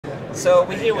So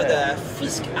we're here with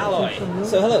Fisk Alloy.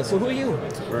 So hello, so who are you?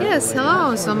 Yes,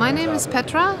 hello. So my name is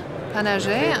Petra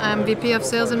Panaget. I'm VP of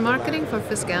Sales and Marketing for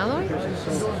Fisk Alloy.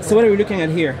 So what are we looking at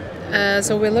here?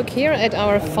 So we look here at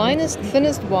our finest,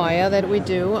 thinnest wire that we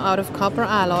do out of copper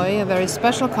alloy, a very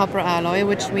special copper alloy,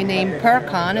 which we name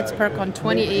PERCON. It's PERCON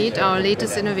 28, our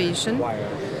latest innovation,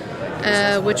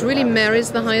 which really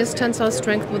marries the highest tensile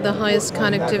strength with the highest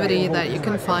conductivity that you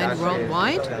can find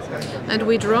worldwide. And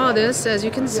we draw this, as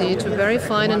you can see, to very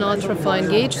fine and ultra fine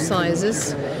gauge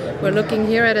sizes. We're looking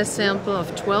here at a sample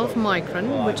of 12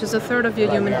 micron, which is a third of your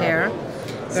human hair.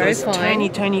 Very so it's fine.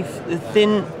 tiny,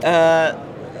 thin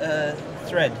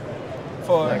thread.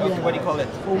 For what do you call it?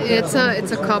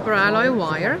 It's a copper alloy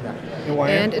wire,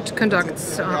 and it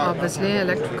conducts obviously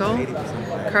electrical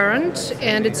current,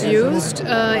 and it's used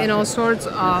in all sorts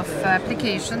of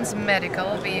applications,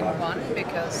 medical being one,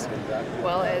 because,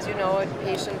 well, as you know, in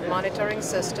patient monitoring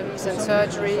systems and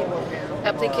surgery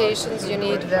applications, you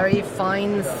need very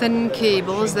fine, thin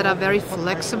cables that are very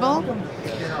flexible.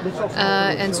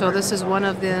 And so this is one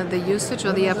of the usage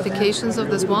or the applications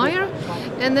of this wire.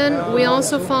 And then we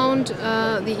also found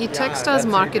the E-Textiles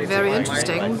market very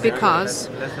interesting because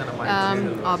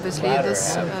obviously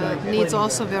this needs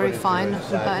also very fine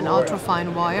and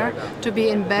ultra-fine wire to be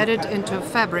embedded into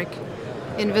fabric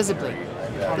invisibly.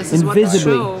 This is what the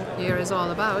show here is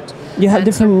all about. You have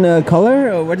different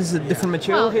color, or what is the different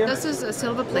material here? This is a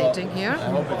silver plating here,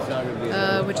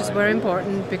 which is very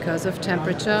important because of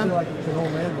temperature,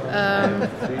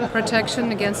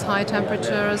 protection against high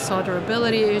temperatures,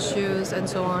 solderability issues, and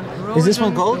so on. Erosion. Is this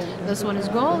one gold? This one is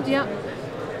gold, yeah.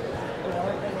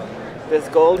 There's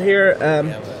gold here.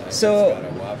 So,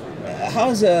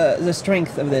 how's the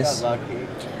strength of this?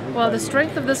 Well, the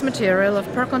strength of this material, of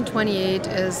PERCON 28,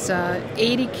 is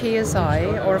 80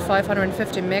 ksi, or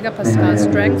 550 megapascal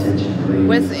strength,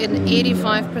 with an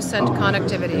 85%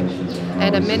 conductivity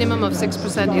and a minimum of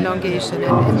 6% elongation.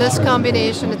 And in this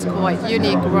combination, it's quite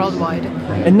unique worldwide.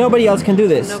 And nobody else can do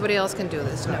this? Nobody else can do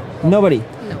this, no. Nobody?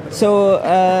 No. So,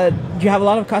 do you have a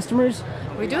lot of customers?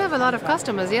 We do have a lot of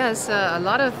customers, yes. A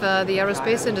lot of the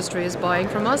aerospace industry is buying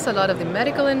from us, a lot of the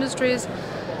medical industries,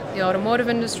 the automotive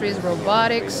industries,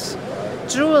 robotics,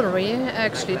 jewelry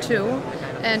actually too,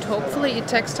 and hopefully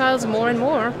E-Textiles more and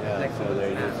more.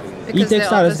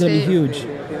 E-Textiles is going to be huge.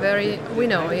 We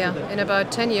know, yeah. In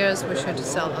about 10 years we should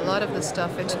sell a lot of this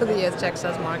stuff into the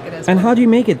E-Textiles market as well. And how do you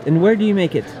make it? And where do you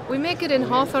make it? We make it in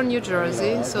Hawthorne, New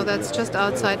Jersey, so that's just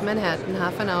outside Manhattan,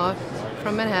 half an hour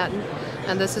from Manhattan.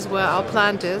 And this is where our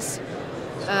plant is.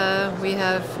 We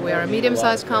are a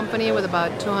medium-sized company with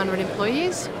about 200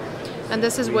 employees. And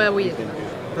this is where we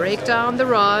break down the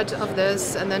rod of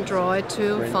this and then draw it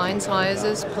to fine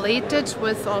sizes, plate it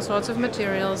with all sorts of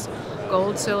materials,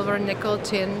 gold, silver, nickel,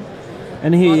 tin.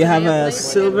 And here you have a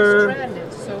silver.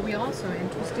 So we also,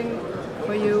 interesting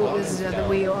for you is that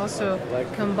we also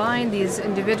combine these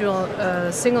individual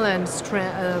single-end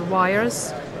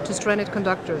wires to stranded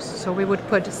conductors. So we would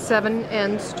put 7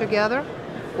 ends together,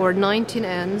 or 19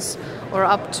 ends, or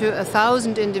up to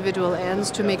 1,000 individual ends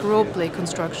to make rope lay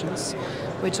constructions,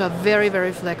 which are very,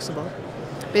 very flexible.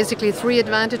 Basically, 3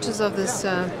 advantages of this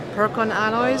PERCON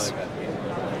alloys.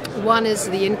 One is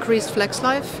the increased flex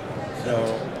life.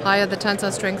 Higher the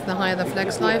tensile strength, the higher the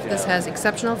flex life. This has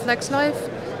exceptional flex life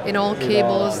in all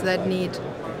cables that need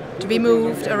to be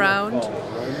moved around.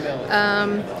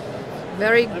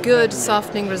 Very good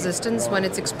softening resistance when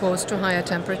it's exposed to higher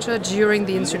temperature during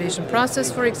the installation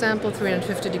process, for example,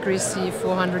 350 degrees C,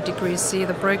 400 degrees C,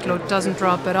 the brake load doesn't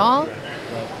drop at all.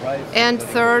 And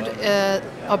third,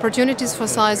 opportunities for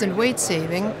size and weight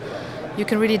saving. You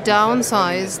can really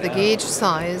downsize the gauge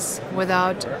size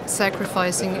without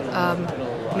sacrificing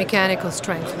mechanical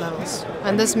strength levels.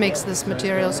 And this makes this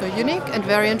material so unique and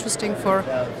very interesting for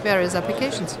various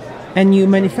applications. And you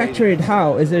manufacture it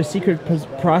how? Is there a secret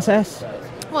process?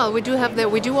 Well, we do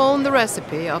own the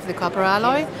recipe of the copper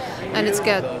alloy, and it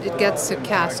gets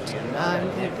cast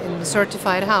in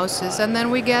certified houses, and then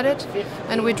we get it,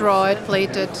 and we draw it,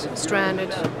 plate it, strand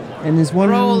it, and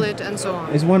roll it, and so on.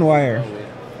 Is one wire?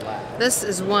 This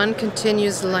is one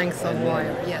continuous length of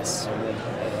wire, yes.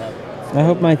 I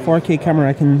hope my 4K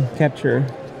camera can capture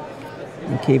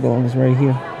the cable. It's right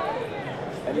here.